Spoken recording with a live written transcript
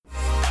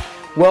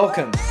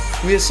Welcome.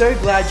 We are so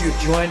glad you've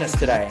joined us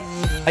today.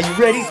 Are you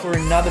ready for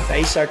another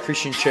Bayside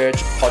Christian Church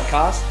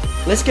podcast?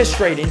 Let's get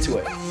straight into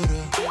it.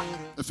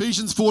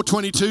 Ephesians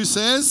 4:22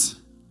 says,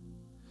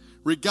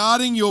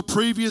 regarding your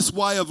previous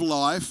way of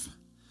life,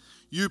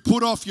 you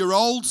put off your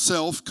old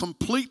self,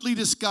 completely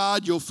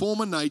discard your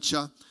former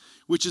nature,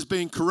 which has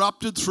been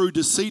corrupted through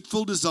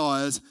deceitful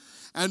desires,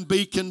 and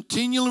be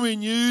continually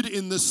renewed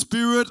in the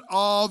spirit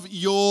of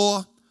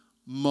your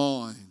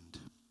mind,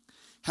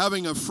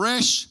 having a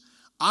fresh,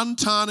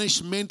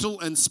 untarnished mental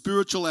and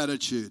spiritual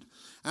attitude,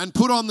 and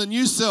put on the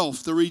new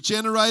self, the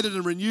regenerated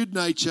and renewed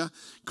nature,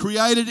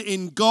 created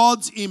in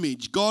God's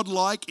image,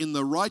 God-like in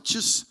the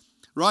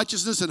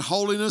righteousness and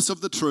holiness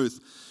of the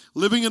truth,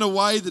 living in a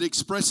way that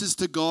expresses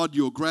to God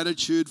your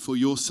gratitude for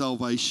your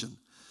salvation.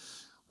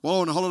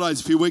 While on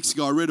holidays a few weeks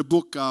ago, I read a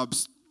book,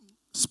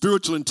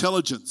 Spiritual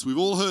Intelligence. We've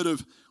all heard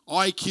of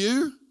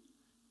IQ,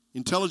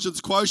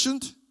 intelligence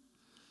quotient.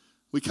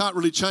 We can't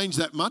really change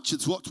that much.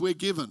 It's what we're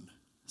given.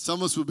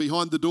 Some of us were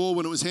behind the door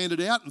when it was handed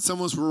out, and some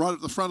of us were right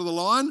at the front of the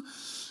line.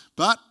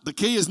 But the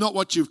key is not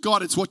what you've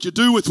got, it's what you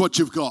do with what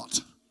you've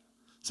got.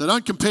 So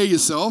don't compare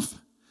yourself.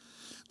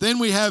 Then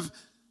we have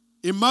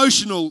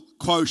emotional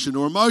quotient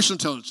or emotional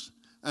intelligence,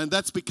 and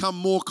that's become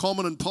more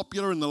common and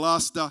popular in the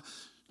last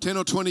 10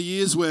 or 20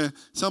 years, where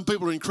some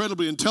people are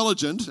incredibly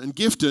intelligent and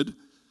gifted,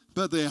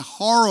 but they're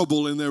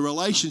horrible in their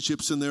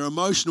relationships and their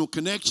emotional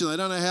connection. They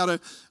don't know how to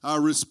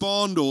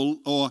respond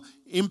or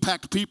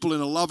impact people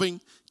in a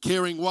loving,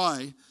 caring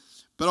way.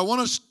 But I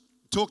want to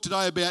talk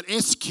today about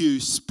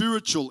SQ,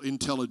 spiritual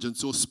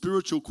intelligence or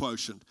spiritual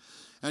quotient.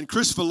 And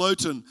Christopher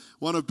Luton,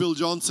 one of Bill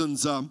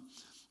Johnson's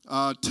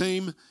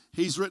team,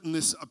 he's written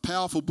a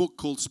powerful book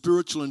called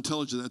Spiritual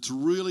Intelligence. It's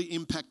really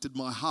impacted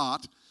my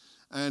heart.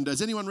 And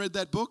has anyone read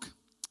that book?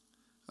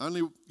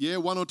 Only,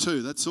 one or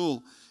two, that's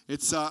all.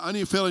 It's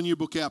only a fairly new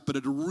book out, but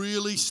it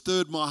really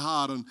stirred my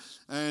heart.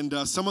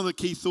 And some of the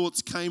key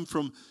thoughts came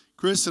from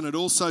Chris, and it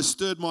also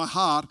stirred my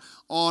heart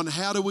on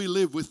how do we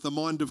live with the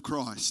mind of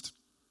Christ.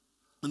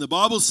 And the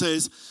Bible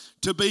says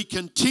to be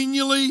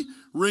continually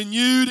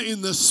renewed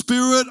in the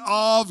spirit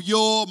of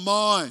your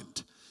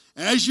mind.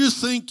 As you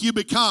think, you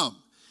become.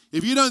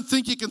 If you don't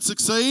think you can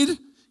succeed,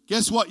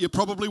 guess what? You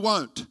probably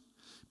won't.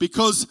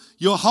 Because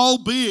your whole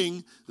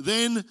being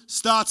then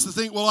starts to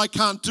think, well, I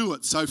can't do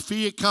it. So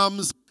fear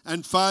comes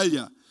and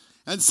failure.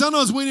 And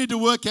sometimes we need to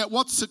work out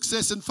what's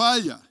success and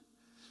failure.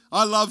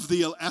 I love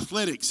the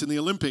athletics and the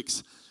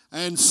Olympics.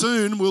 And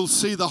soon we'll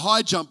see the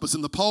high jumpers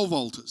and the pole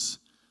vaulters.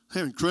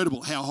 They're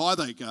incredible how high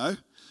they go.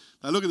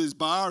 They look at this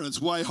bar and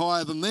it's way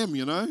higher than them,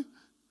 you know.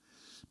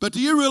 But do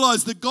you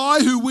realize the guy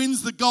who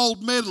wins the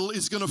gold medal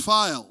is going to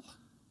fail?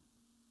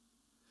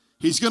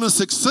 He's going to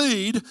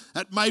succeed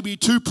at maybe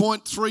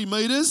 2.3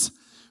 metres,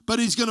 but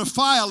he's going to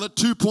fail at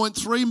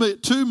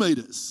 2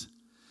 metres.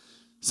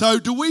 So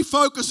do we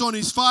focus on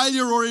his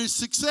failure or his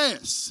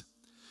success?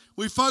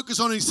 We focus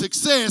on his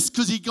success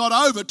because he got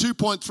over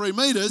 2.3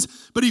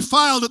 metres, but he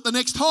failed at the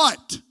next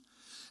height.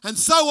 And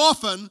so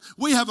often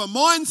we have a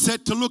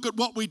mindset to look at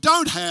what we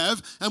don't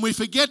have, and we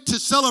forget to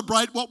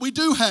celebrate what we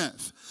do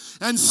have.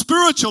 And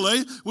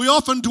spiritually, we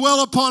often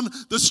dwell upon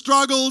the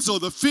struggles or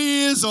the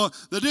fears or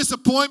the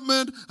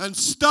disappointment and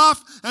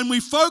stuff, and we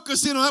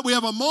focus in on that. We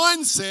have a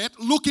mindset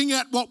looking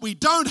at what we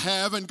don't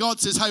have, and God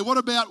says, hey, what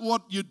about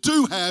what you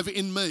do have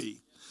in me?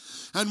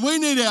 And we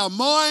need our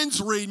minds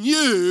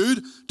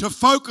renewed to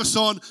focus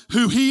on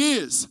who He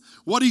is,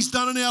 what He's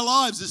done in our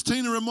lives. As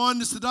Tina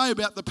reminded us today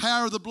about the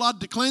power of the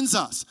blood to cleanse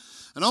us.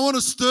 And I want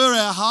to stir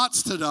our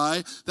hearts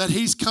today that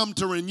He's come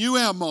to renew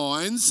our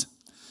minds.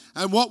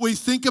 And what we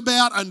think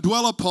about and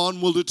dwell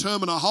upon will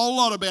determine a whole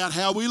lot about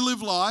how we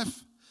live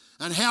life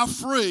and how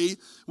free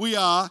we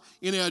are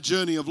in our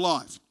journey of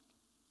life.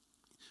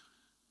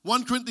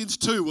 1 Corinthians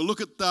 2, we'll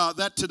look at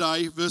that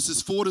today,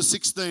 verses 4 to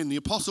 16. The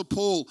Apostle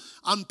Paul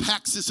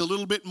unpacks this a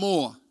little bit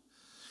more.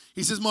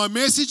 He says, my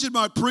message and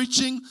my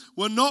preaching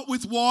were not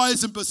with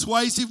wise and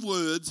persuasive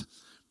words,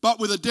 but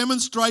with a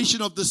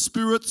demonstration of the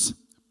Spirit's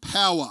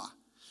power,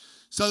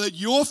 so that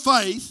your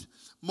faith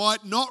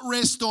might not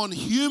rest on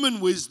human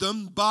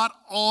wisdom, but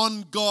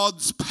on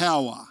God's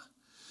power.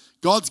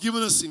 God's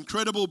given us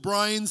incredible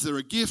brains. They're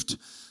a gift.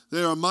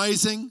 They're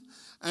amazing.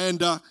 And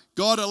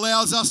God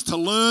allows us to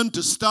learn,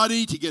 to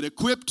study, to get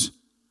equipped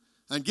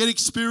and get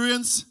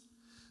experience.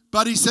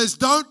 But He says,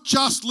 don't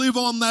just live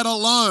on that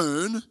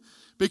alone,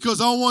 because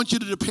I want you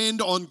to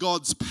depend on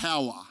God's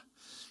power,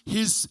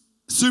 His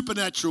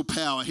supernatural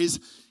power, His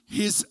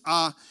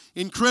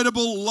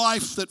incredible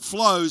life that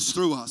flows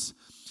through us.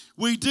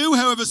 We do,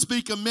 however,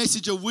 speak a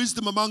message of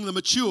wisdom among the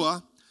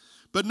mature,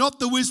 but not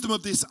the wisdom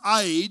of this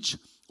age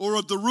or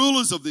of the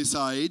rulers of this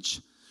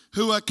age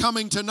who are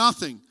coming to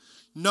nothing.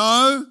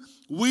 No,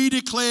 we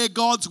declare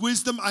God's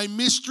wisdom, a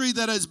mystery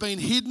that has been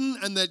hidden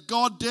and that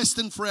God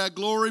destined for our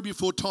glory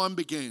before time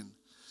began.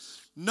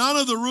 None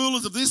of the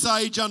rulers of this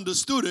age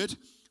understood it,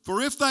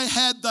 for if they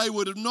had, they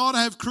would not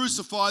have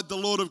crucified the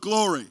Lord of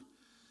glory.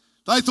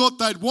 They thought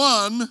they'd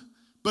won,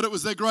 but it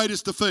was their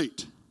greatest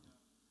defeat.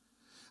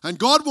 And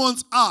God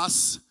wants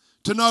us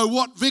to know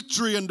what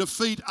victory and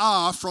defeat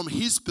are from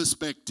his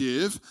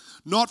perspective,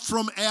 not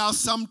from our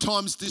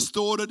sometimes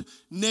distorted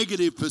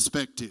negative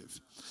perspective.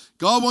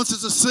 God wants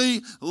us to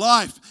see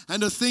life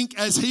and to think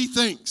as he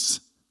thinks.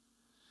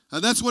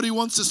 And that's what he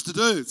wants us to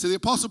do. So the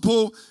Apostle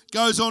Paul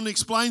goes on and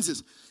explains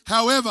this.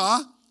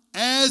 However,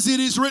 as it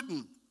is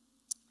written,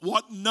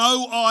 what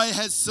no eye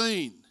has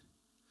seen,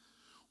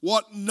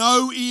 what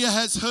no ear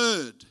has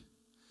heard,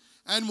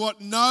 and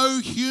what no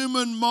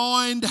human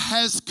mind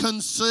has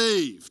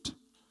conceived.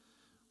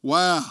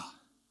 Wow.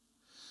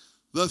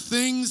 The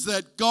things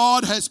that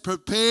God has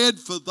prepared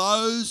for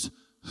those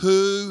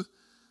who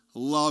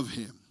love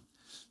him.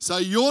 So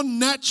your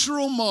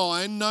natural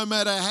mind, no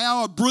matter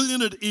how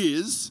brilliant it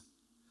is,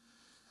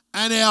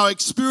 and our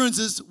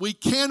experiences, we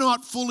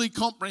cannot fully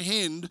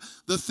comprehend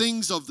the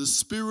things of the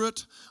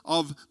Spirit,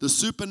 of the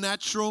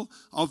supernatural,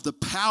 of the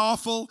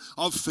powerful,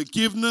 of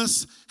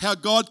forgiveness, how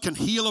God can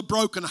heal a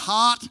broken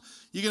heart.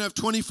 You can have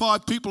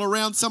 25 people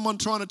around someone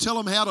trying to tell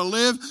them how to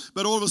live,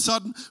 but all of a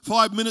sudden,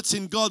 5 minutes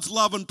in God's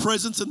love and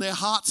presence and their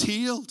heart's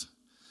healed.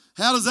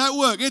 How does that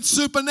work? It's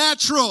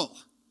supernatural.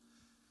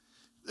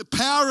 The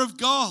power of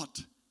God.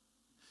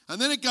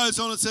 And then it goes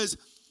on and says,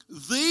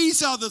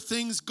 these are the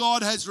things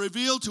God has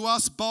revealed to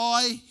us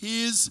by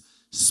his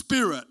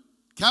Spirit.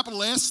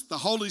 Capital S, the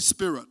Holy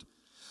Spirit.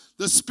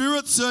 The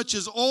Spirit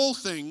searches all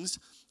things,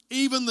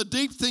 even the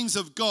deep things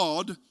of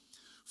God.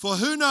 For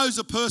who knows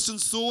a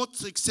person's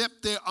thoughts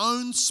except their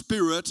own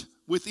spirit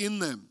within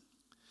them?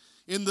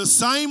 In the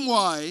same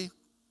way,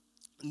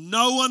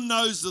 no one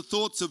knows the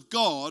thoughts of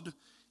God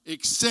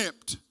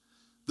except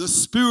the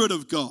Spirit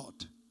of God.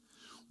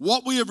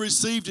 What we have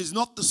received is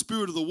not the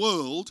spirit of the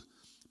world,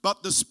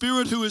 but the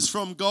Spirit who is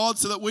from God,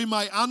 so that we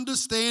may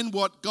understand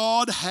what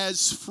God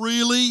has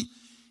freely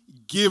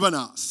given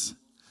us.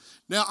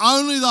 Now,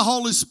 only the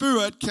Holy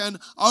Spirit can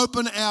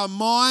open our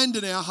mind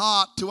and our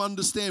heart to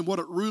understand what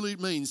it really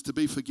means to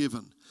be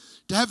forgiven,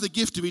 to have the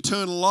gift of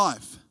eternal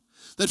life,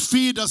 that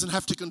fear doesn't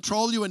have to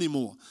control you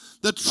anymore,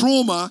 that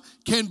trauma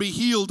can be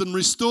healed and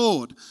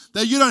restored,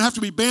 that you don't have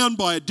to be bound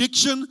by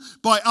addiction,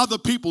 by other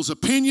people's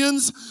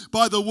opinions,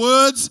 by the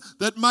words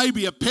that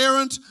maybe a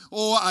parent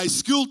or a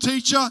school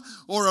teacher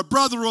or a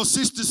brother or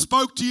sister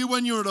spoke to you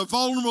when you were at a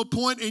vulnerable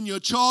point in your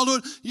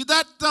childhood.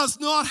 That does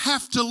not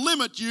have to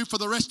limit you for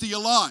the rest of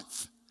your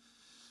life.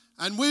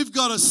 And we've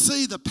got to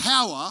see the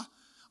power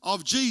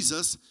of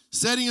Jesus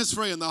setting us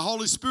free, and the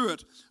Holy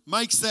Spirit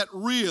makes that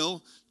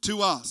real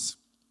to us.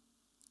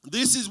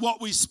 This is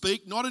what we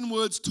speak, not in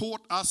words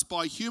taught us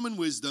by human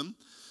wisdom,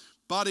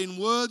 but in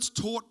words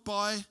taught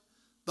by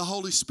the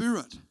Holy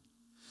Spirit,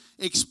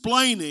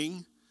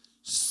 explaining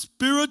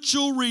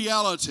spiritual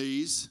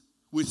realities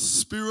with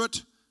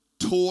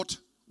Spirit-taught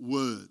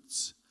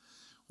words.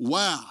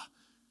 Wow.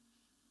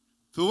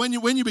 For when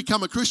you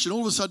become a Christian,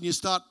 all of a sudden you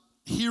start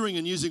hearing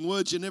and using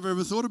words you never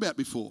ever thought about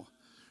before.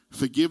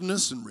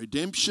 Forgiveness and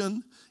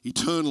redemption,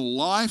 eternal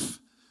life,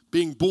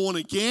 being born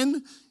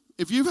again.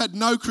 If you've had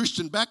no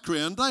Christian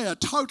background, they are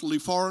totally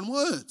foreign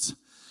words.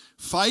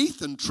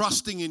 Faith and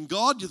trusting in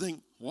God, you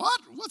think, what?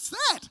 What's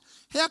that?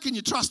 How can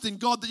you trust in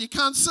God that you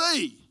can't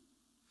see?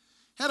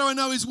 How do I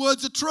know his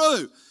words are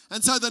true?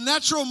 And so the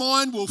natural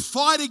mind will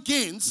fight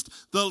against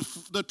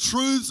the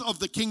truths of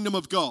the kingdom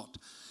of God.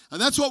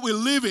 And that's what we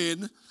live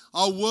in,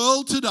 a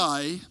world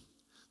today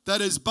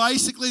that is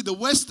basically, the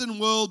Western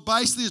world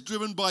basically is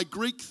driven by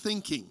Greek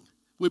thinking.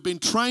 We've been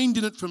trained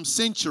in it from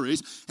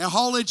centuries. Our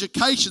whole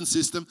education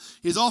system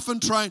is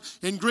often trained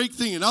in Greek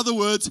thinking. In other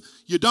words,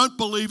 you don't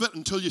believe it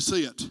until you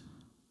see it.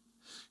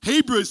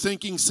 Hebrew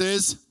thinking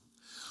says,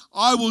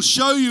 I will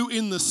show you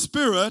in the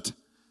Spirit,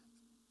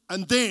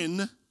 and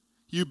then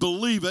you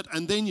believe it,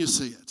 and then you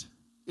see it.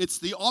 It's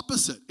the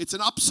opposite. It's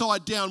an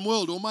upside down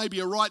world, or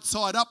maybe a right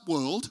side up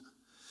world,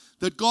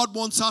 that God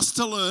wants us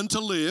to learn to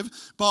live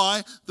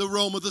by the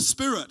realm of the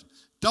Spirit.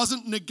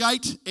 Doesn't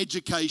negate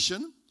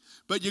education,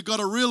 but you've got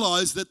to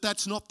realize that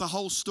that's not the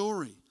whole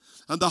story.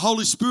 And the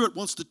Holy Spirit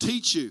wants to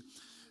teach you.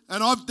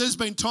 And there's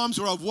been times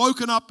where I've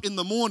woken up in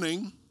the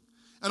morning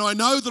and I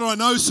know that I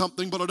know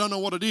something, but I don't know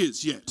what it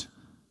is yet.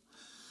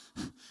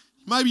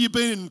 Maybe you've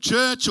been in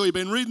church or you've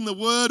been reading the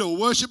Word or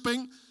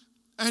worshiping,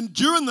 and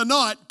during the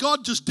night,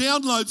 God just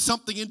downloads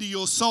something into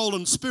your soul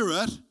and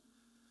spirit,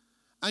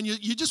 and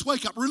you just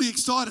wake up really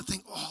excited,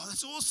 think, oh,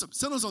 that's awesome.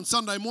 Sometimes on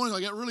Sunday morning, I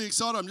get really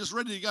excited. I'm just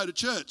ready to go to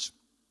church.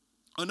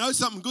 I know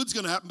something good's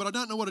going to happen, but I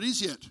don't know what it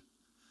is yet.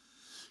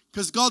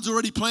 Because God's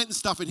already planting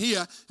stuff in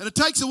here. And it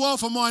takes a while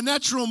for my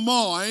natural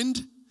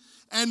mind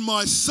and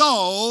my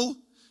soul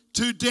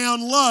to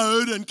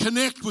download and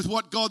connect with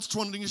what God's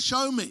trying to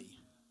show me.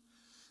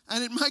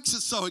 And it makes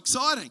it so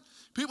exciting.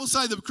 People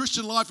say the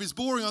Christian life is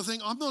boring. I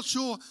think, I'm not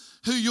sure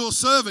who you're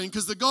serving,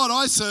 because the God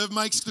I serve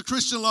makes the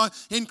Christian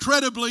life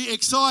incredibly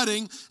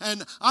exciting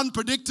and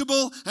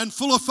unpredictable and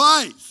full of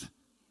faith.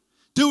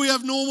 Do we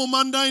have normal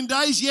mundane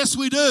days? Yes,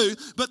 we do.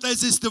 But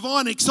there's this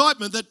divine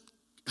excitement that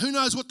who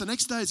knows what the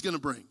next day is going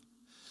to bring.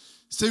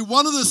 See,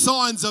 one of the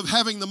signs of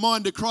having the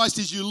mind of Christ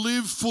is you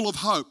live full of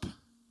hope.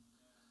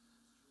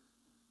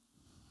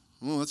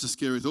 Oh, that's a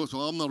scary thought.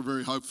 Well, I'm not a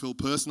very hope-filled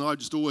person. I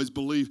just always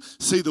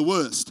see the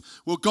worst.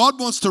 Well, God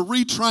wants to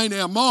retrain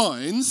our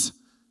minds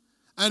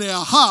and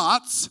our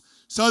hearts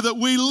so that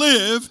we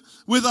live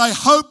with a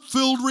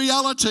hope-filled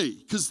reality,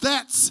 because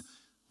that's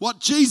what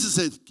Jesus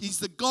said. He's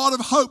the God of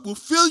hope, will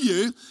fill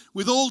you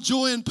with all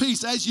joy and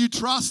peace as you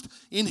trust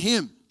in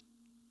him.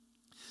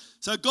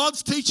 So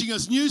God's teaching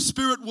us new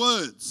spirit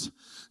words,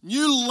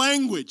 new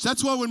language.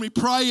 That's why when we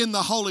pray in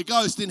the Holy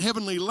Ghost in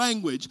heavenly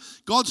language,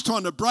 God's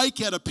trying to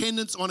break our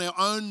dependence on our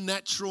own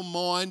natural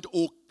mind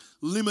or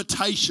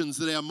limitations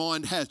that our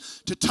mind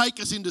has, to take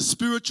us into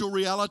spiritual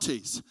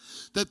realities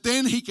that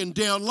then he can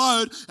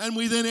download, and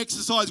we then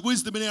exercise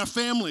wisdom in our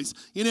families,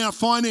 in our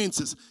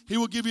finances. He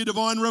will give you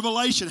divine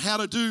revelation, how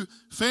to do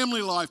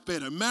family life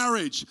better,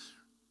 marriage,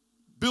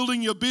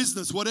 building your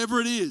business,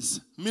 whatever it is,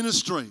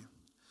 ministry.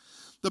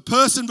 The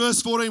person,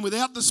 verse 14,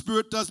 without the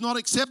Spirit does not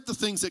accept the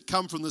things that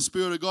come from the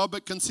Spirit of God,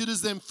 but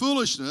considers them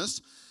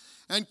foolishness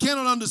and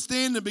cannot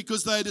understand them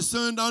because they are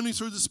discerned only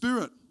through the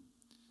Spirit.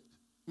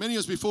 Many of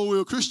us, before we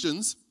were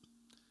Christians,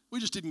 we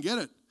just didn't get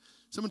it.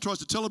 Someone tries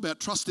to tell about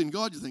trust in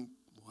God, you think,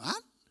 what?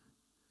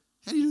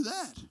 How do you do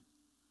that?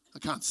 I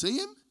can't see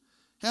him.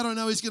 How do I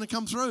know he's going to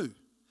come through?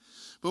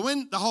 But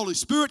when the Holy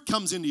Spirit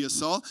comes into your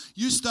soul,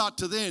 you start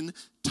to then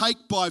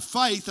take by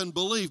faith and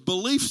believe.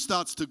 Belief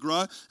starts to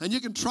grow, and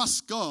you can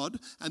trust God,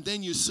 and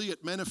then you see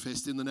it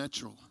manifest in the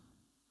natural.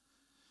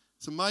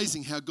 It's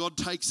amazing how God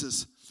takes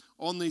us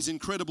on these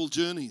incredible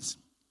journeys.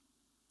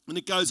 And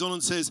it goes on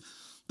and says,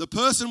 the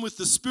person with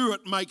the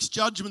Spirit makes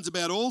judgments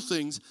about all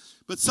things,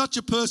 but such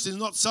a person is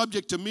not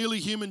subject to merely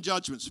human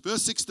judgments.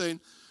 Verse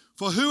 16,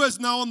 for who has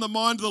known the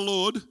mind of the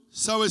Lord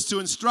so as to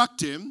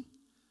instruct him?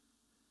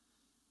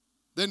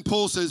 Then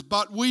Paul says,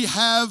 but we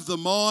have the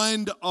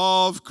mind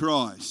of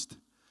Christ.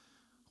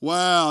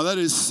 Wow, that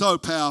is so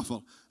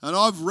powerful. And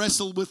I've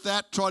wrestled with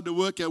that, tried to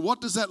work out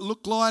what does that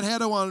look like? How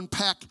do I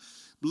unpack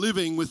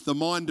living with the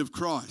mind of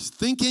Christ?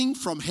 Thinking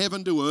from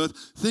heaven to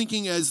earth,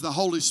 thinking as the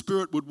Holy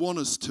Spirit would want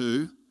us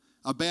to,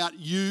 about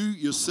you,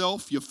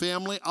 yourself, your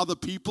family, other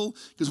people.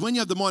 Because when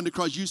you have the mind of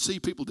Christ, you see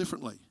people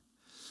differently.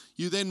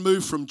 You then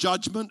move from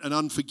judgment and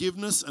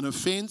unforgiveness and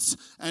offense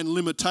and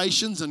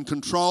limitations and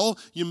control.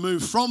 You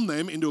move from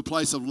them into a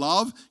place of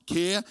love,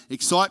 care,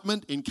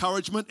 excitement,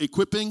 encouragement,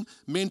 equipping,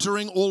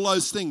 mentoring, all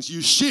those things.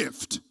 You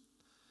shift.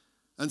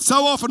 And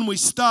so often we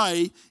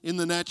stay in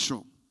the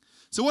natural.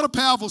 So what a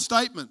powerful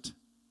statement.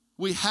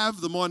 We have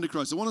the mind of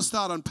Christ. I want to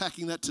start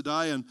unpacking that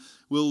today, and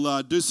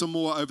we'll do some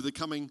more over the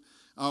coming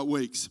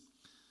weeks.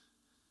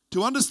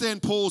 To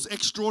understand Paul's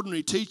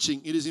extraordinary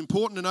teaching, it is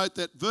important to note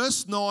that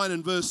verse 9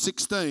 and verse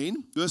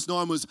 16, verse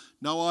 9 was,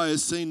 no eye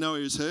has seen, no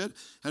ear has heard,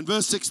 and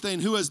verse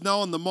 16, who has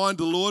known the mind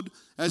of the Lord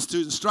as to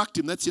instruct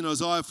him? That's in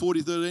Isaiah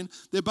 40:13.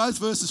 They're both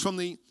verses from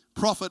the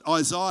prophet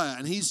Isaiah,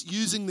 and he's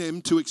using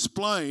them to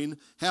explain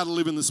how to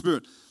live in the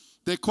Spirit.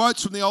 They're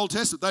quotes from the Old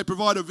Testament. They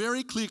provide a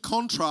very clear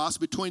contrast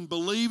between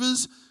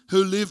believers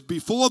who live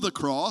before the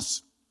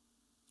cross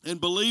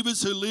and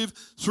believers who live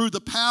through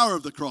the power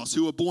of the cross,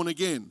 who are born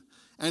again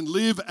and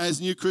live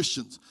as new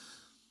Christians.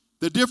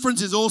 The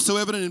difference is also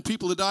evident in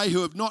people today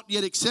who have not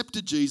yet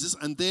accepted Jesus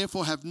and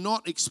therefore have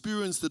not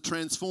experienced the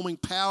transforming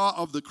power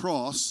of the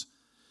cross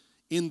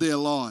in their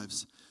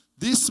lives.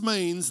 This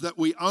means that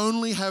we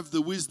only have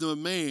the wisdom of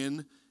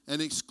man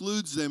and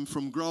excludes them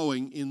from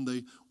growing in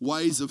the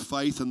ways of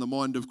faith and the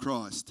mind of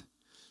Christ.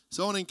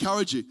 So I want to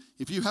encourage you,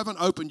 if you haven't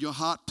opened your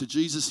heart to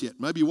Jesus yet,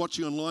 maybe you're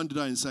watching online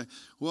today and say,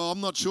 well,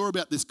 I'm not sure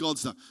about this God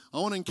stuff. I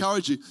want to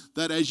encourage you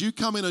that as you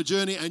come in a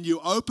journey and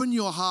you open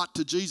your heart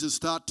to Jesus,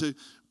 start to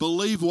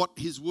believe what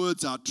his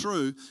words are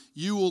true,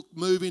 you will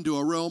move into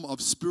a realm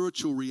of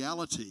spiritual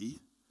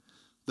reality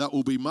that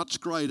will be much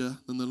greater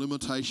than the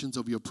limitations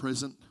of your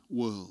present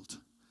world.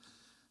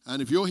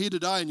 And if you're here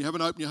today and you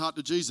haven't opened your heart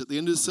to Jesus, at the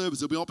end of the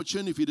service, there'll be an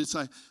opportunity for you to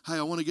say, hey,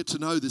 I want to get to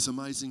know this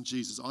amazing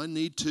Jesus. I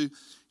need to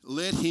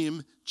let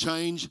him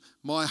change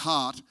my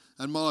heart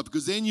and my life,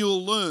 because then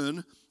you'll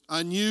learn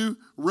a new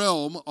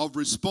realm of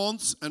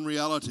response and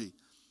reality.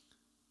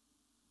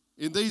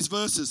 In these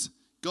verses,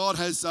 God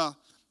has,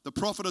 the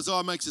prophet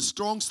Isaiah makes a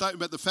strong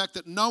statement about the fact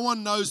that no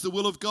one knows the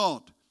will of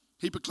God.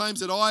 He proclaims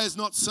that eye has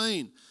not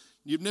seen.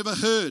 You've never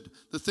heard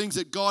the things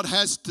that God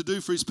has to do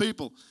for his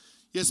people.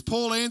 Yes,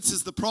 Paul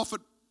answers the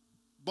prophet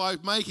by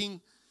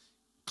making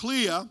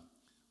clear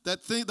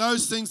that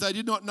those things they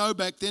did not know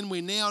back then,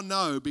 we now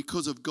know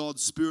because of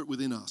God's Spirit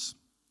within us.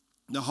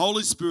 The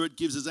Holy Spirit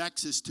gives us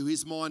access to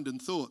his mind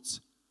and thoughts.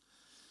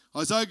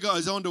 Isaiah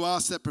goes on to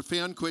ask that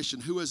profound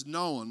question, who has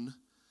known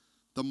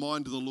the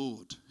mind of the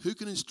Lord? Who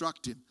can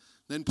instruct him?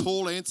 Then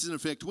Paul answers in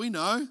effect, we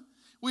know,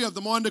 we have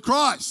the mind of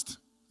Christ.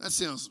 That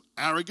sounds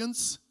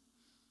arrogance,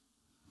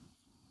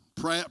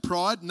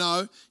 pride.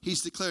 No,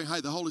 he's declaring, hey,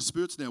 the Holy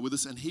Spirit's now with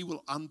us, and he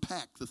will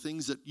unpack the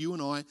things that you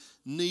and I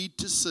need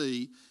to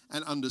see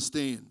and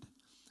understand.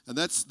 And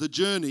that's the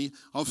journey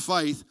of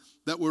faith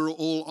that we're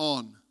all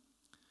on.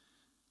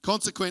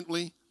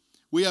 Consequently,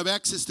 we have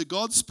access to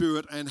God's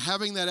Spirit, and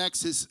having that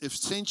access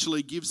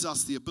essentially gives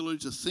us the ability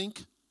to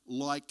think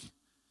like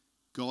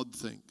God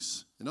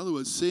thinks. In other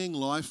words, seeing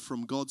life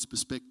from God's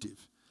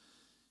perspective.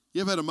 You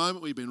ever had a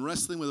moment where you've been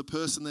wrestling with a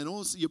person, then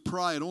you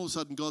pray and all of a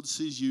sudden God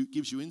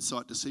gives you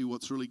insight to see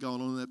what's really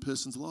going on in that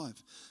person's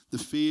life. The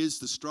fears,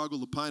 the struggle,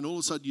 the pain, all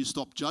of a sudden you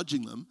stop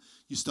judging them,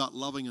 you start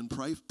loving and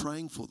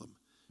praying for them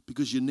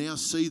because you now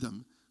see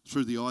them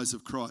through the eyes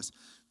of Christ.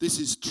 This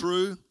is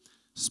true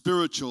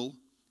spiritual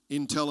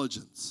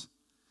intelligence.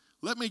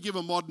 Let me give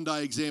a modern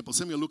day example.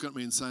 Some of you are looking at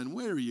me and saying,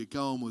 where are you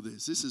going with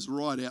this? This is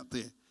right out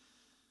there.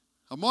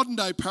 A modern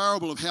day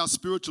parable of how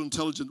spiritual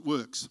intelligence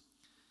works.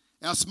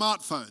 Our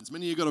smartphones.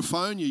 Many of you got a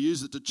phone, you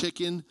use it to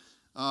check in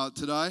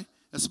today.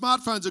 A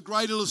smartphone's a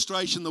great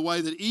illustration of the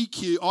way that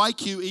IQ,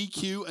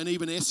 EQ, and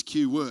even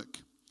SQ work.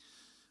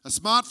 A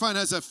smartphone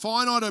has a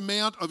finite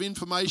amount of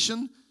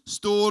information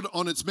stored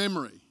on its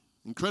memory.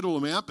 Incredible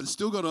amount, but it's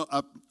still got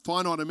a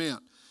finite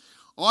amount.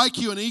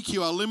 IQ and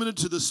EQ are limited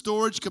to the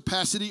storage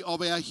capacity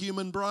of our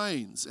human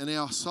brains and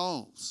our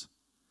souls.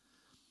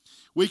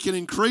 We can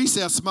increase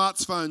our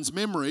smartphone's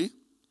memory,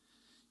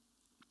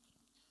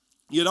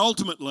 yet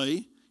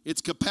ultimately,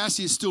 its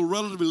capacity is still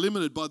relatively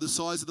limited by the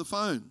size of the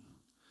phone.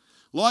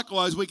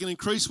 Likewise, we can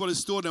increase what is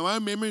stored in our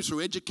own memory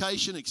through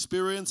education,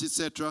 experience,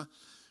 etc.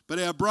 But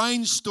our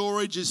brain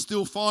storage is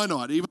still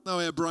finite, even though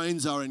our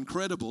brains are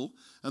incredible,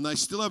 and they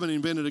still haven't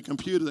invented a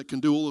computer that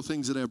can do all the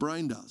things that our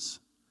brain does.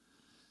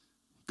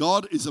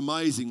 God is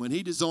amazing. When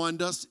He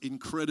designed us,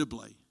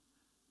 incredibly.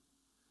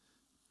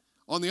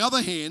 On the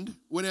other hand,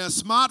 when our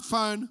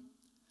smartphone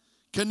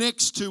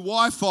connects to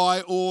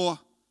Wi-Fi or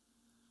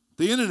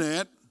the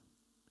internet,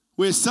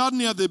 we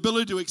suddenly have the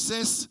ability to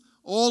access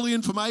all the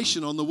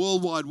information on the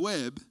World Wide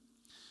Web,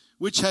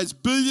 which has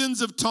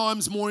billions of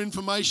times more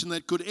information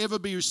that could ever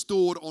be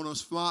stored on a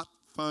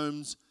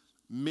smartphone's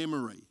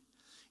memory.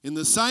 In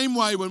the same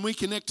way, when we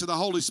connect to the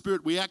Holy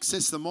Spirit, we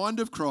access the mind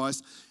of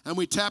Christ and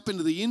we tap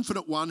into the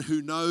infinite one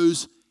who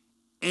knows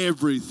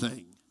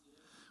everything.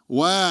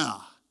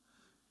 Wow.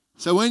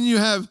 So when you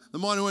have the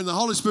mind and when the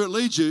Holy Spirit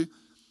leads you,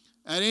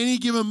 at any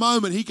given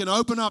moment, He can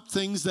open up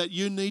things that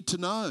you need to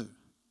know.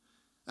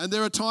 And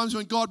there are times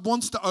when God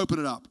wants to open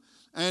it up.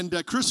 And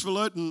Christopher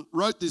Lurton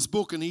wrote this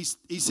book, and he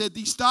said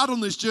he started on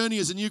this journey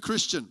as a new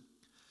Christian.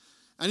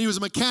 And he was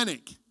a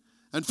mechanic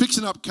and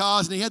fixing up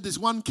cars, and he had this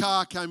one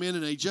car came in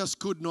and he just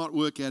could not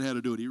work out how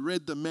to do it. He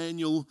read the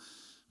manual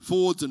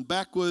forwards and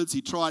backwards.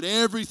 He tried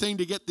everything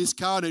to get this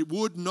car and it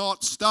would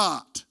not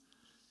start.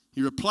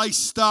 He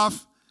replaced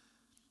stuff,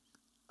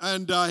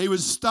 and he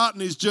was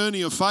starting his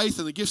journey of faith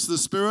and the gifts of the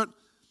Spirit.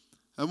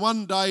 And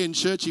one day in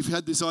church he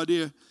had this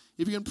idea,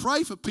 if you can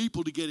pray for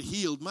people to get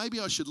healed, maybe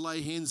I should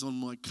lay hands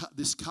on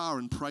this car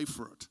and pray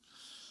for it.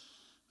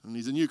 And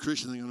he's a new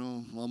Christian thinking,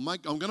 oh, I'm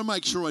going to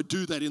make sure I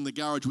do that in the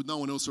garage with no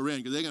one else around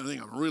because they're going to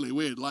think I'm really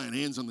weird laying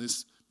hands on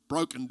this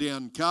broken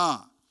down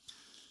car.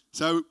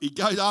 So he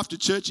goes after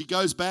church, he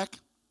goes back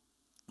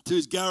to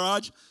his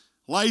garage,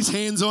 lays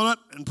hands on it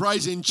and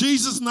prays in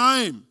Jesus'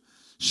 name.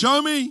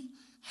 Show me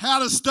how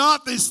to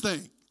start this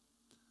thing.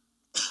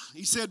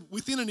 He said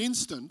within an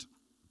instant,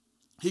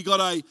 he got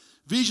a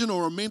vision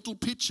or a mental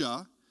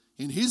picture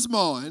in his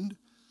mind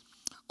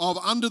of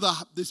under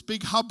this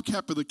big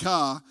hubcap of the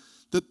car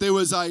that there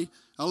was a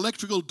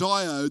electrical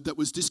diode that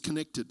was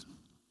disconnected.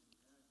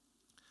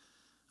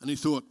 And he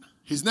thought,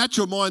 his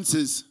natural mind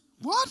says,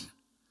 what?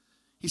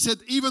 He said,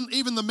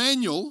 even the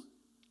manual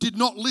did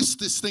not list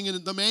this thing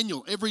in the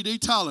manual, every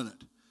detail in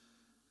it.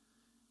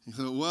 He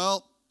thought,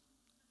 well,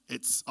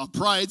 I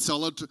prayed,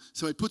 so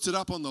he puts it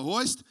up on the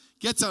hoist,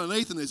 gets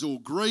underneath, and there's all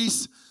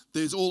grease,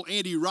 there's all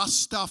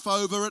anti-rust stuff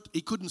over it.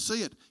 He couldn't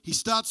see it. He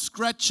starts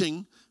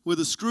scratching with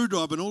a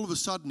screwdriver, and all of a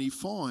sudden he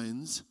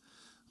finds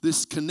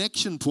this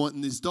connection point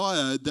in this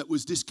diode that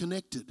was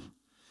disconnected.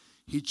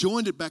 He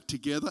joined it back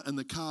together, and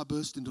the car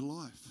burst into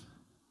life.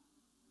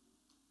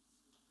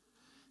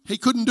 He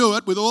couldn't do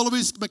it with all of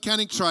his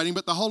mechanic training,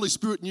 but the Holy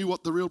Spirit knew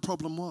what the real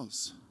problem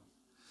was.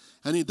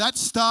 And that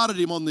started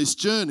him on this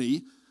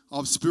journey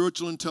of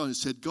spiritual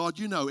intelligence. He said, God,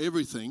 you know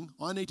everything.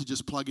 I need to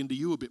just plug into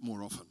you a bit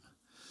more often.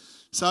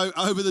 So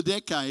over the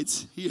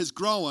decades, he has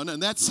grown,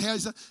 and that's how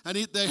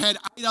they had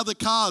 8 other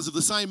cars of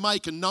the same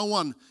make, and no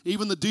one,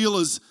 even the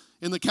dealers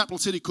in the capital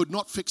city, could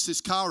not fix this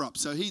car up.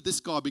 So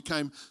this guy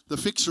became the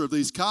fixer of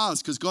these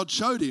cars because God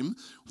showed him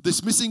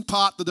this missing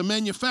part that the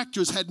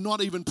manufacturers had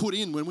not even put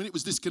in. When it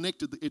was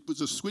disconnected, it was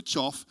a switch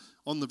off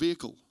on the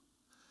vehicle.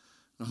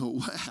 And I thought,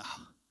 wow.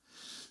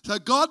 So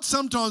God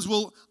sometimes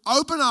will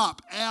open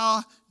up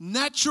our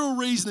natural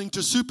reasoning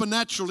to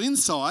supernatural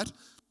insight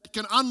that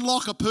can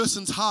unlock a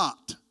person's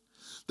heart,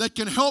 that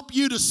can help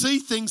you to see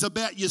things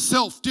about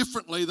yourself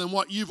differently than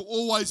what you've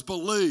always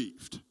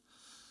believed.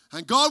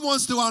 And God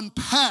wants to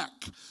unpack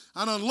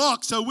and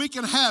unlock so we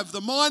can have the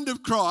mind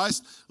of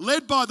Christ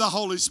led by the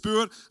Holy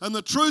Spirit and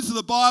the truth of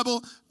the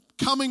Bible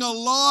coming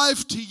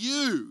alive to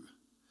you.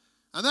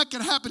 And that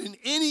can happen in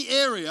any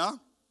area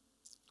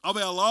of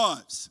our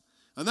lives.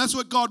 And that's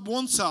what God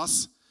wants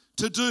us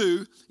to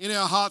do in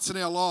our hearts and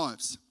our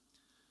lives.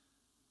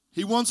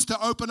 He wants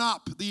to open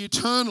up the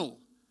eternal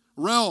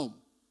realm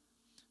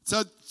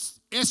So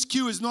SQ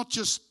is not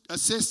just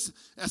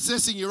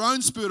assessing your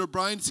own spirit or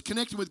brain, it's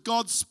connecting with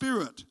God's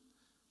Spirit.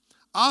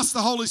 Ask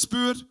the Holy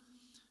Spirit,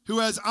 who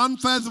has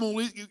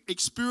unfathomable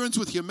experience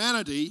with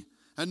humanity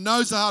and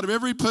knows the heart of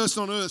every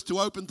person on earth, to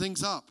open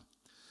things up.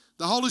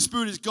 The Holy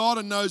Spirit is God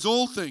and knows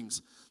all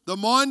things. The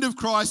mind of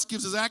Christ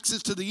gives us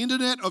access to the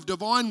internet of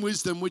divine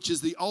wisdom, which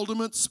is the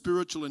ultimate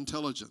spiritual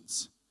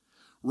intelligence.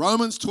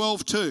 Romans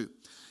 12:2.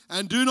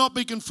 And do not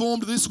be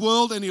conformed to this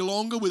world any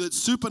longer with its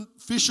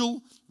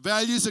superficial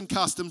values and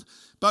customs,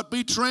 but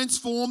be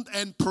transformed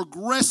and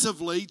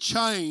progressively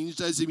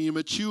changed as you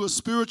mature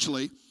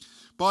spiritually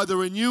by the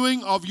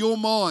renewing of your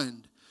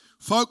mind,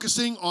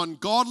 focusing on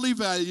godly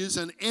values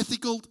and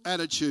ethical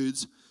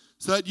attitudes,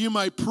 so that you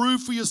may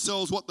prove for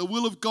yourselves what the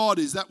will of God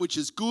is, that which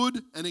is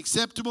good and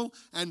acceptable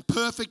and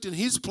perfect in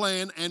His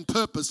plan and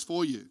purpose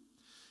for you.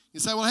 You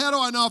say, well, how do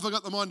I know if I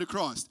got the mind of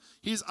Christ?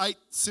 Here's 8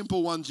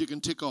 simple ones you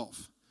can tick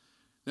off.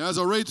 Now, as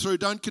I read through,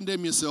 don't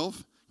condemn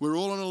yourself. We're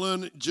all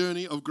on a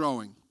journey of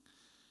growing.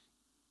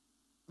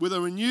 With a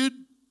renewed,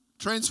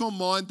 transformed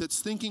mind that's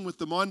thinking with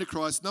the mind of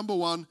Christ, number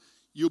 1,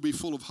 you'll be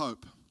full of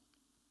hope.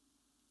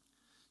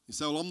 You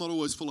say, well, I'm not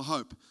always full of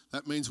hope.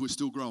 That means we're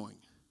still growing.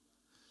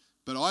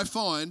 But I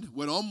find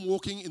when I'm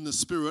walking in the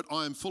Spirit,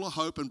 I am full of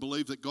hope and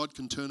believe that God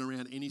can turn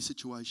around any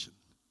situation.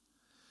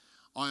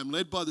 I am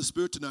led by the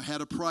Spirit to know how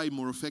to pray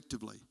more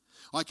effectively.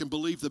 I can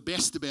believe the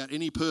best about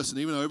any person,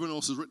 even though everyone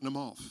else has written them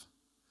off.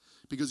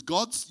 Because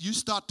you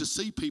start to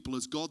see people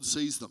as God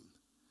sees them.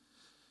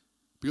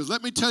 Because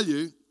let me tell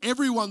you,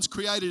 everyone's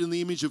created in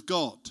the image of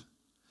God.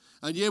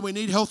 And yeah, we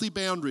need healthy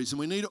boundaries and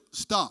we need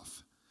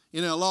stuff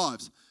in our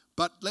lives.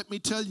 But let me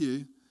tell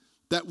you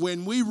that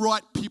when we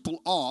write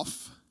people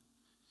off,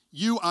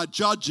 you are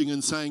judging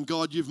and saying,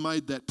 God, you've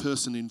made that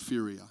person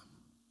inferior.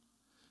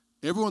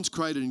 Everyone's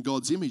created in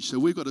God's image, so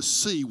we've got to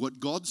see what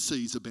God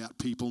sees about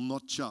people,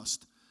 not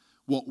just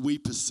what we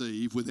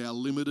perceive with our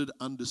limited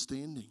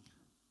understanding.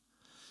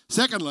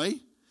 Secondly,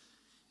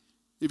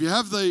 if you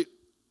have the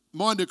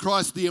mind of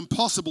Christ, the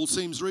impossible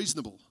seems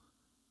reasonable.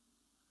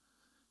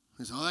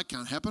 He said, oh, that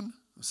can't happen.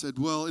 I said,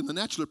 well, in the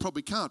natural it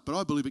probably can't, but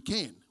I believe it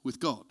can with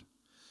God.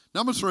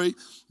 Number 3,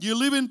 you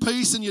live in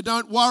peace and you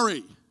don't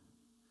worry.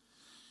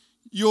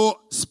 Your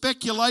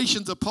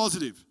speculations are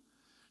positive.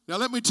 Now,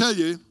 let me tell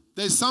you,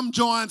 there's some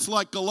giants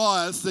like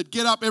Goliath that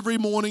get up every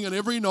morning and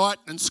every night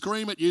and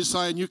scream at you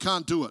saying you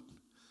can't do it.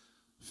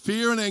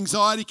 Fear and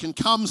anxiety can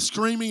come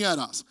screaming at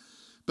us.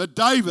 But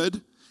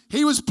David,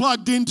 he was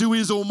plugged into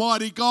his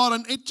almighty God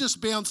and it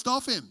just bounced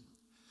off him.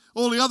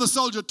 All the other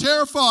soldiers are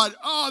terrified.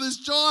 Oh, this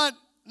giant,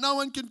 no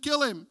one can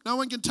kill him. No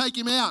one can take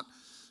him out.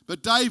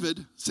 But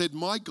David said,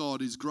 my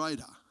God is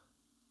greater.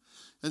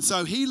 And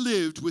so he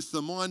lived with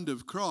the mind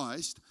of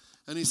Christ.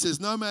 And he says,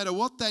 no matter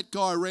what that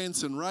guy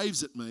rants and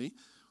raves at me,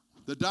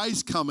 the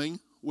day's coming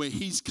where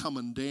he's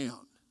coming down.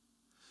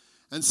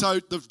 And so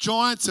the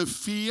giants of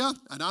fear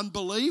and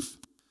unbelief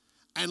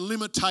and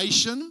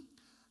limitation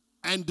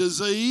and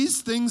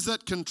disease, things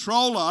that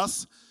control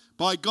us,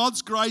 by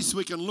God's grace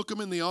we can look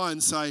them in the eye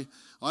and say,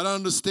 I don't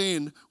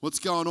understand what's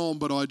going on,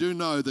 but I do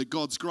know that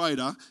God's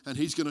greater and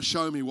He's going to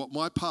show me what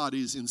my part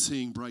is in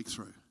seeing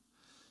breakthrough.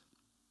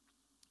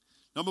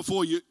 Number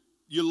 4, you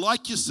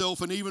like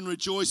yourself and even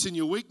rejoice in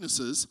your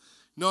weaknesses,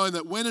 knowing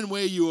that when and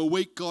where you are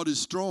weak, God is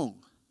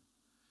strong.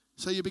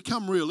 So you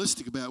become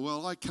realistic about,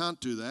 well, I can't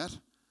do that.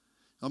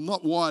 I'm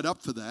not wired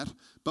up for that.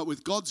 But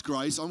with God's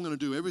grace, I'm going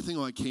to do everything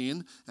I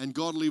can, and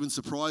God will even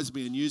surprise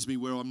me and use me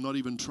where I'm not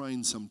even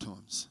trained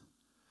sometimes.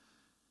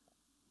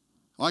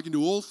 I can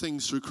do all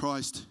things through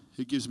Christ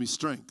who gives me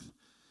strength.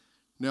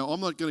 Now, I'm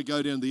not going to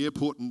go down to the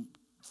airport and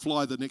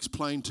fly the next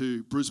plane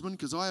to Brisbane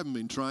because I haven't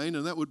been trained,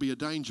 and that would be a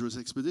dangerous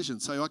expedition.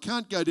 So I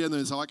can't go down there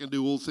and say, I can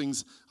do all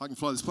things, I can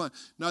fly this plane.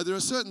 No, there are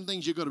certain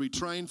things you've got to be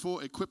trained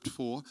for, equipped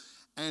for,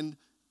 and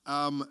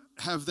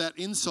have that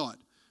insight.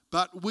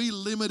 But we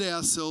limit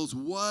ourselves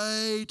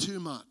way too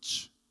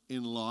much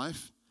in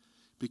life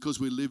because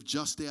we live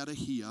just out of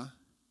here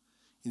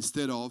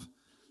instead of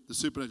the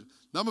supernatural.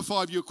 Number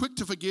 5, you're quick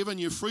to forgive and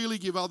you freely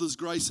give others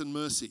grace and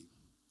mercy.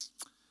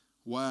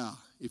 Wow.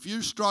 If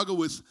you struggle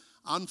with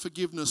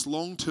unforgiveness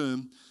long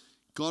term,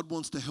 God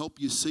wants to help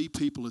you see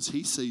people as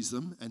He sees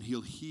them, and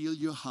He'll heal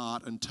your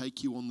heart and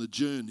take you on the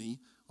journey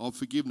of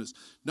forgiveness.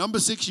 Number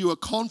 6, you are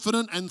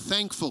confident and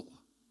thankful.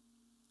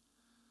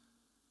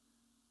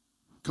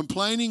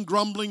 Complaining,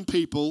 grumbling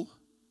people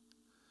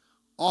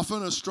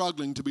often are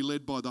struggling to be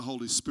led by the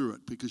Holy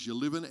Spirit because you're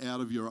living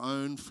out of your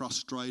own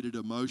frustrated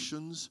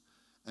emotions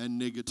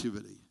and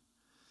negativity.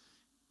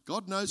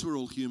 God knows we're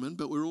all human,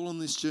 but we're all on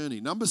this journey.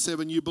 Number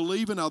 7, you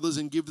believe in others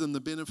and give them the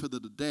benefit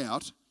of the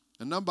doubt.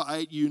 And number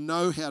 8, you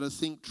know how to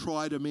think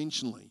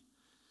tridimensionally.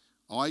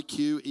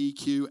 IQ,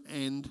 EQ,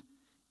 and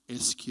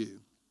SQ.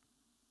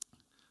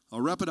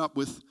 I'll wrap it up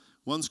with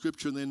one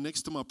scripture, and then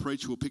next time I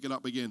preach, we'll pick it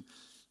up again.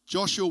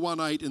 Joshua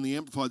 1:8 in the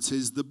Amplified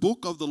says, the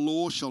book of the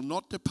law shall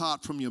not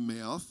depart from your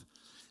mouth,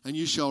 and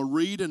you shall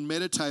read and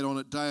meditate on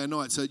it day and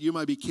night, so that you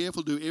may be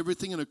careful to do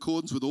everything in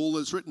accordance with all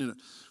that's written in it.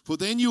 For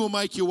then you will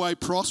make your way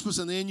prosperous,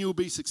 and then you will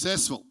be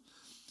successful.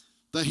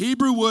 The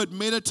Hebrew word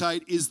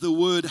meditate is the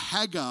word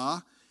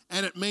hagar,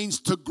 and it means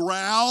to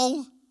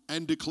growl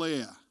and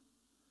declare.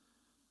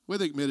 We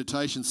think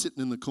meditation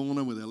sitting in the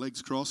corner with our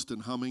legs crossed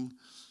and humming.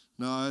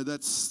 No,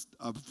 that's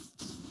a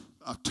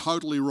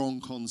totally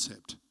wrong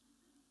concept.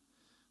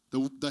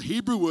 The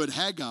Hebrew word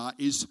hagar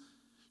is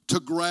to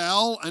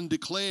growl and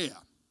declare.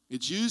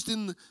 It's used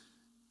in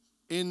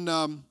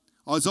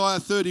Isaiah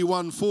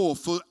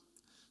 31:4.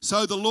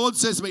 So the Lord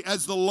says to me,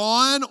 as the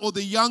lion or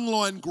the young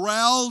lion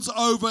growls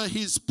over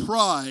his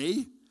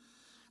prey,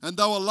 and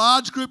though a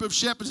large group of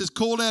shepherds is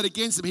called out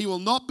against him, he will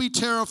not be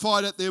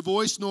terrified at their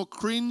voice nor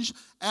cringe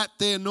at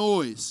their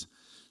noise.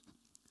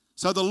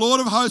 So the Lord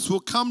of hosts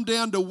will come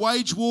down to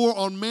wage war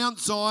on Mount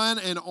Zion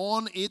and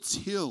on its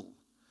hill.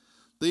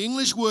 The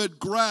English word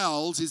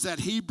growls is that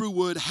Hebrew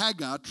word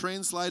hagar,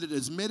 translated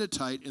as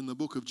meditate in the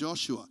book of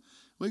Joshua.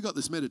 We got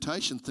this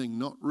meditation thing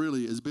not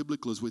really as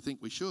biblical as we think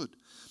we should.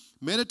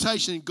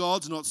 Meditation in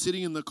God's not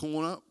sitting in the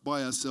corner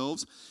by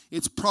ourselves.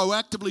 It's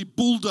proactively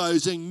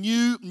bulldozing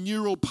new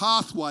neural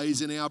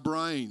pathways in our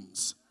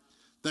brains.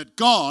 That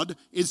God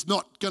is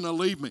not going to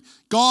leave me.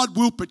 God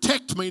will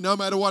protect me no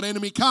matter what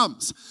enemy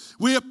comes.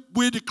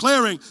 We're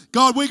declaring,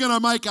 God, we're going to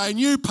make a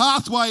new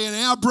pathway in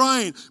our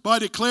brain by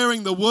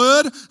declaring the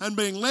word and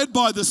being led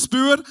by the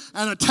Spirit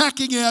and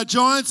attacking our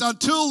giants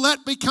until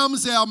that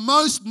becomes our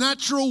most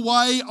natural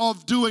way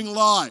of doing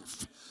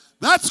life.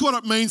 That's what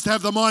it means to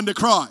have the mind of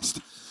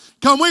Christ.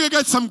 Come, we're going to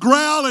get some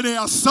growl in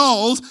our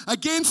souls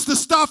against the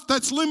stuff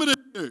that's limited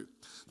you.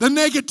 The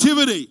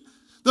negativity,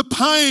 the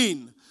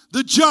pain,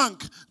 the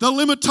junk, the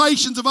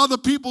limitations of other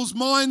people's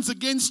minds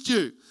against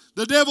you,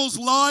 the devil's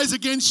lies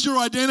against your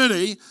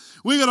identity.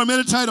 We've got to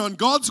meditate on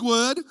God's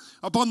word,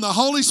 upon the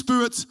Holy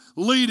Spirit's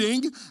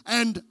leading,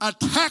 and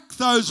attack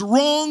those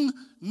wrong,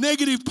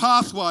 negative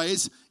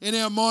pathways in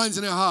our minds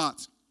and our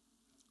hearts.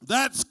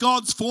 That's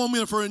God's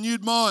formula for a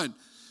renewed mind.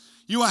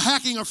 You are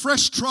hacking a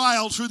fresh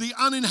trail through the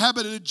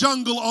uninhabited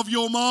jungle of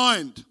your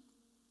mind.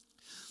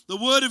 The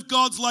word of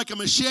God's like a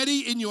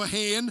machete in your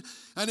hand,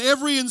 and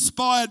every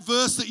inspired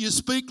verse that you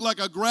speak like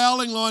a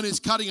growling lion is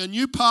cutting a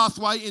new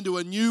pathway into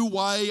a new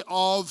way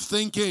of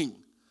thinking.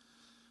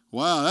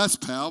 Wow, that's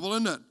powerful,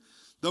 isn't it?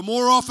 The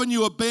more often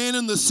you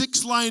abandon the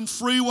 6-lane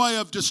freeway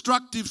of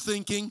destructive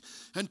thinking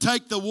and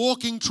take the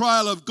walking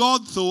trail of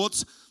God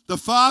thoughts, the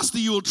faster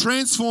you will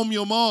transform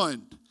your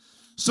mind.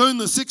 Soon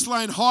the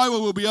 6-lane highway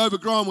will be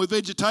overgrown with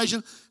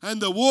vegetation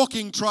and the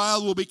walking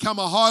trail will become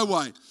a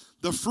highway.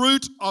 The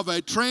fruit of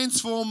a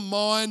transformed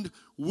mind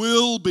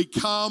will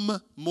become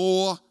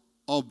more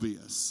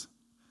obvious.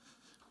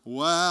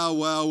 Wow,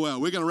 wow, wow.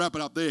 We're going to wrap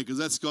it up there because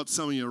that's got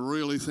some of you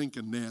really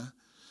thinking now.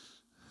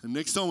 And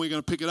next time we're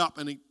going to pick it up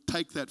and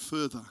take that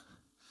further.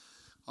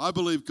 I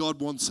believe God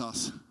wants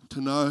us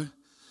to know,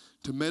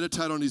 to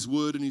meditate on His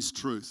word and His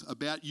truth,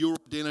 about your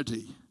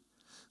identity,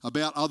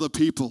 about other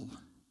people.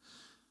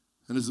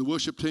 And as the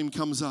worship team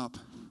comes up,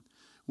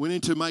 we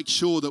need to make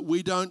sure that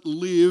we don't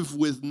live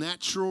with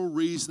natural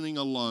reasoning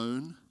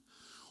alone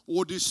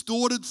or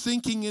distorted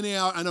thinking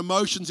and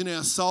emotions in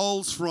our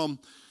souls from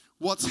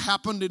what's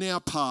happened in our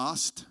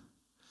past,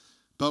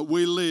 but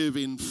we live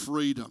in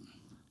freedom,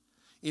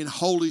 in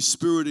Holy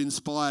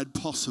Spirit-inspired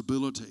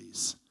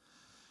possibilities,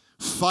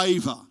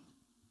 favor,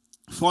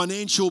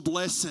 financial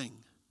blessing,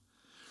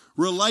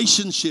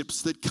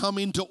 relationships that come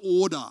into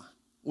order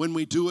when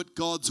we do it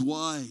God's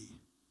way.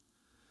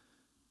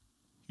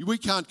 We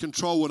can't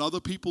control what other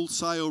people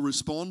say or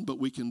respond, but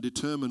we can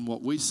determine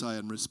what we say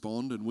and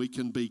respond, and we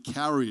can be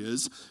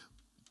carriers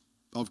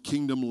of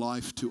kingdom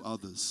life to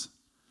others.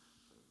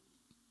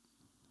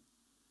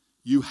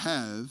 You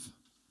have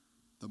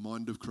the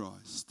mind of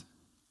Christ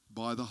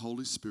by the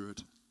Holy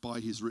Spirit,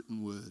 by His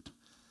written word.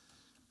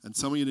 And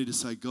some of you need to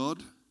say,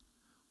 God,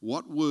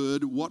 what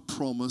word, what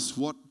promise,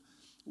 what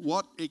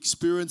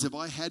experience have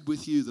I had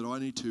with you that I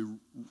need to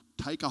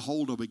take a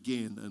hold of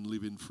again and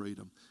live in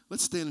freedom?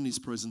 Let's stand in His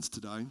presence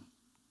today.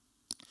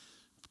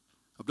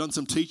 I've done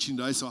some teaching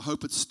today, so I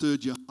hope it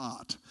stirred your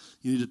heart.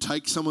 You need to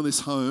take some of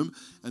this home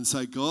and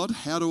say, God,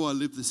 how do I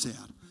live this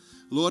out?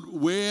 Lord,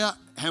 where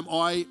am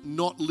I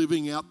not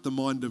living out the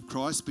mind of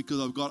Christ because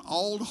I've got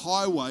old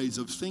highways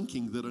of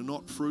thinking that are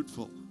not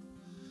fruitful?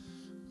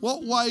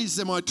 What ways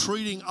am I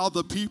treating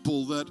other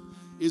people that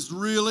is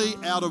really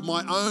out of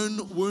my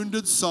own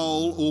wounded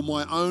soul or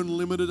my own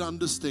limited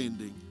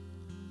understanding?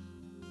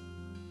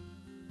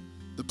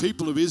 The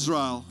people of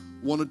Israel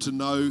wanted to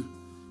know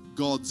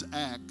God's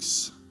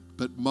acts,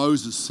 but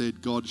Moses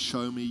said, God,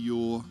 show me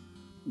your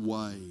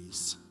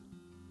ways.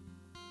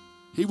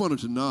 He wanted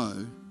to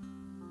know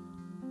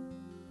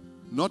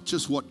not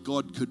just what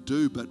God could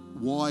do, but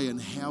why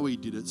and how He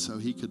did it so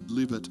He could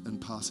live it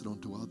and pass it on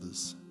to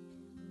others.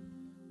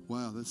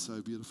 Wow, that's so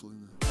beautiful,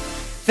 isn't it?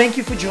 Thank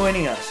you for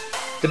joining us.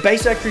 The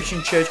Bayside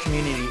Christian Church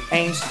community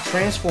aims to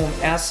transform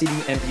our city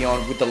and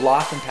beyond with the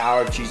life and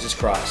power of Jesus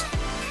Christ.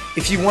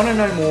 If you want to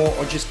know more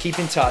or just keep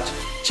in touch,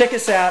 check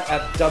us out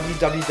at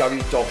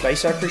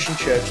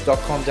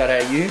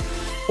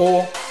www.baysidechristianchurch.com.au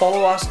or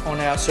follow us on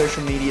our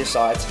social media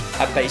sites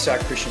at Bayside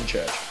Christian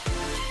Church.